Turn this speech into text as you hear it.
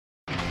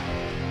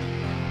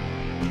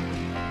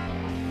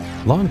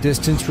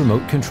Long-distance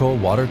remote control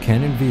water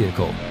cannon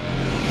vehicle.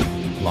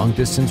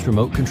 Long-distance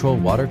remote control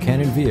water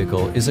cannon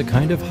vehicle is a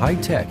kind of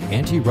high-tech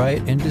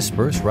anti-riot and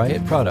disperse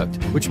riot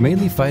product which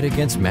mainly fight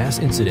against mass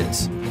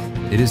incidents.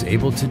 It is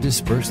able to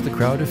disperse the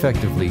crowd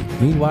effectively,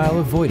 meanwhile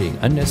avoiding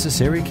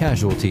unnecessary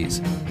casualties.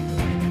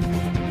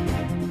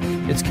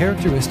 Its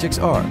characteristics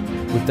are,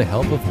 with the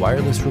help of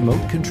wireless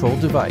remote control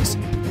device,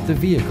 the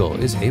vehicle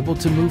is able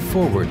to move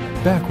forward,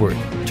 backward,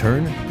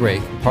 turn,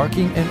 brake,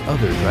 parking and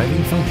other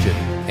driving function,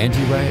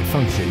 anti-riot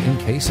function in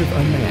case of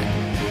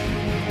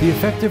unmanned. The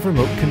effective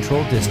remote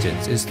control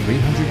distance is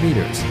 300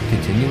 meters,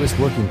 continuous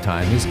working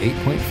time is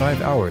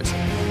 8.5 hours.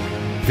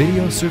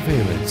 Video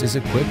surveillance is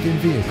equipped in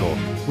vehicle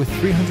with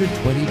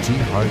 320G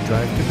hard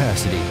drive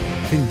capacity,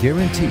 can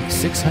guarantee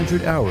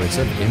 600 hours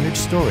of image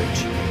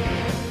storage.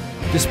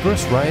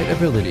 Disperse riot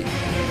ability.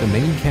 The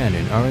main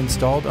cannon are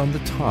installed on the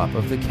top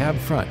of the cab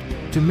front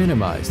to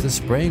minimize the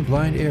spraying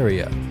blind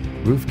area.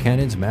 Roof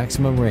cannon's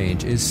maximum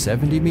range is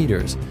 70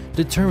 meters,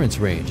 deterrence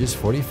range is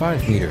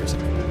 45 meters.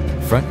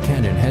 Front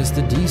cannon has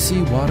the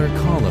DC water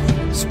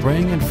column,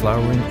 spraying and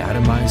flowering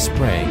atomized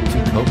spraying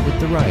to cope with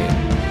the riot.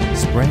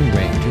 Spraying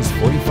range is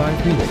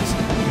 45 meters.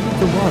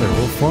 The water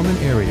will form an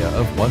area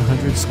of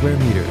 100 square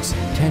meters,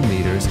 10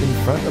 meters in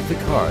front of the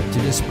car to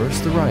disperse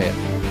the riot.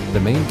 The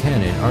main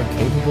cannon are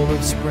capable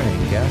of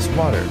spraying gas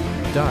water,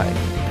 dye,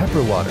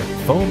 pepper water,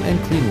 foam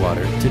and clean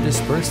water to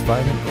disperse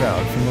violent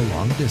crowd from a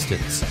long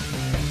distance.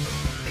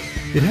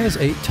 It has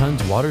 8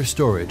 tons water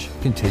storage.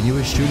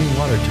 Continuous shooting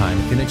water time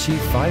can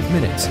achieve 5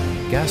 minutes.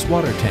 Gas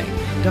water tank,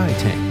 dye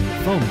tank,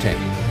 foam tank,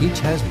 each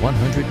has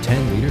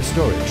 110 liter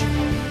storage.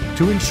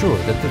 To ensure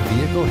that the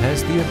vehicle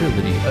has the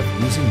ability of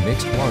using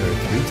mixed water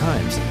 3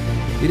 times,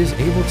 it is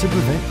able to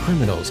prevent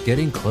criminals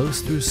getting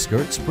close through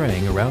skirt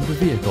spraying around the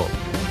vehicle,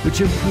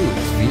 which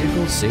improves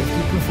vehicle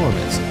safety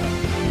performance.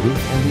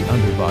 Roof and the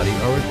underbody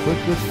are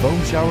equipped with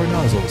foam shower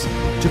nozzles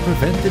to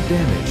prevent the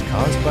damage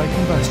caused by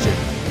combustion.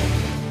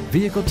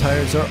 Vehicle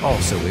tires are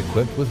also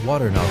equipped with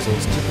water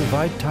nozzles to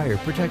provide tire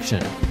protection.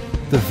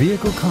 The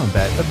vehicle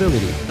combat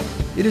ability.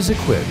 It is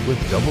equipped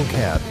with double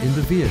cab in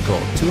the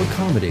vehicle to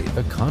accommodate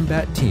a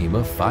combat team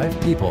of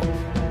 5 people.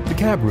 The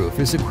cab roof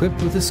is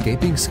equipped with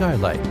escaping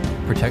skylight,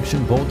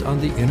 protection bolt on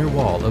the inner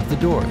wall of the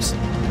doors.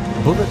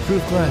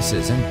 Bulletproof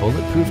glasses and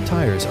bulletproof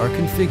tires are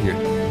configured,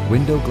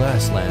 window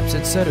glass lamps,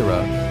 etc.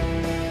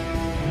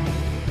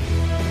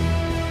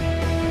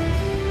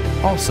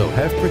 Also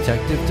have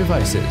protective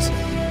devices.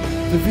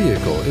 The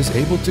vehicle is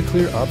able to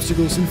clear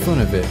obstacles in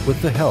front of it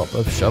with the help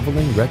of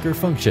shoveling wrecker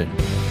function.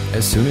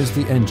 As soon as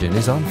the engine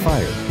is on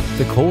fire,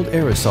 the cold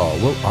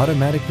aerosol will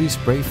automatically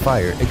spray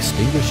fire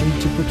extinguishing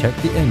to protect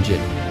the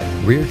engine.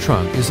 Rear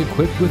trunk is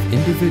equipped with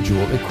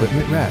individual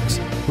equipment racks,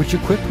 which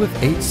equipped with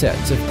 8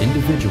 sets of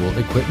individual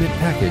equipment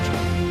package,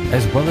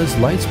 as well as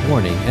lights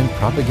warning and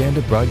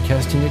propaganda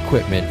broadcasting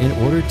equipment in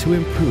order to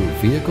improve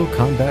vehicle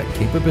combat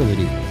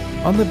capability.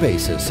 On the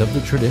basis of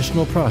the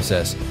traditional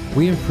process,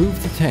 we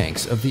improve the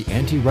tanks of the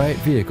anti-riot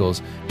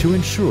vehicles to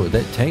ensure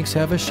that tanks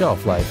have a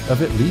shelf life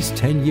of at least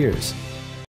 10 years.